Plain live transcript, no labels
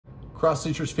Cross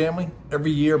City Church family, every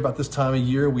year about this time of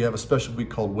year, we have a special week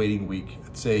called Waiting Week.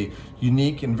 It's a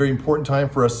unique and very important time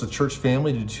for us as a church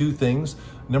family to do two things.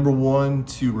 Number one,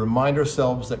 to remind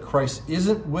ourselves that Christ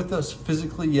isn't with us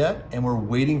physically yet, and we're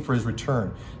waiting for his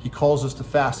return. He calls us to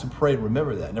fast and pray and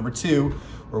remember that. Number two,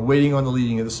 we're waiting on the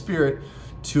leading of the Spirit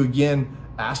to again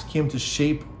ask him to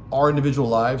shape our individual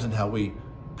lives and how we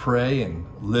pray and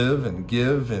live and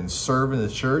give and serve in the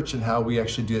church and how we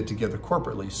actually do it together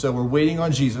corporately. So we're waiting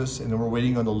on Jesus, and then we're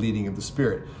waiting on the leading of the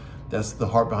Spirit. That's the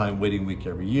heart behind Waiting Week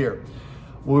every year.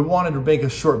 Well, we wanted to make a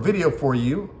short video for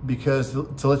you because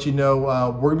to let you know,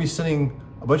 we're gonna be sending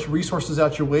a bunch of resources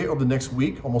out your way over the next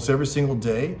week, almost every single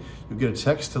day. You'll get a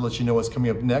text to let you know what's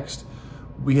coming up next.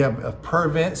 We have a per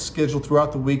event scheduled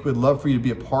throughout the week we'd love for you to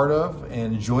be a part of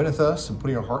and join with us in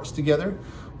putting our hearts together.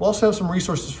 We'll also have some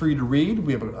resources for you to read.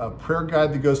 We have a prayer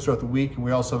guide that goes throughout the week, and we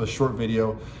also have a short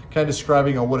video kind of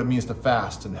describing on what it means to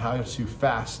fast and how to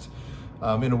fast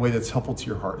in a way that's helpful to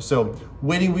your heart. So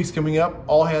Waiting Week's coming up,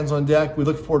 all hands on deck. We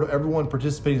look forward to everyone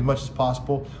participating as much as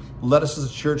possible. Let us as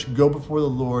a church go before the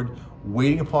Lord,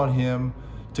 waiting upon him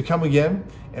to come again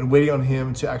and waiting on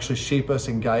him to actually shape us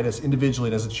and guide us individually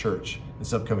and as a church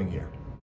this upcoming year.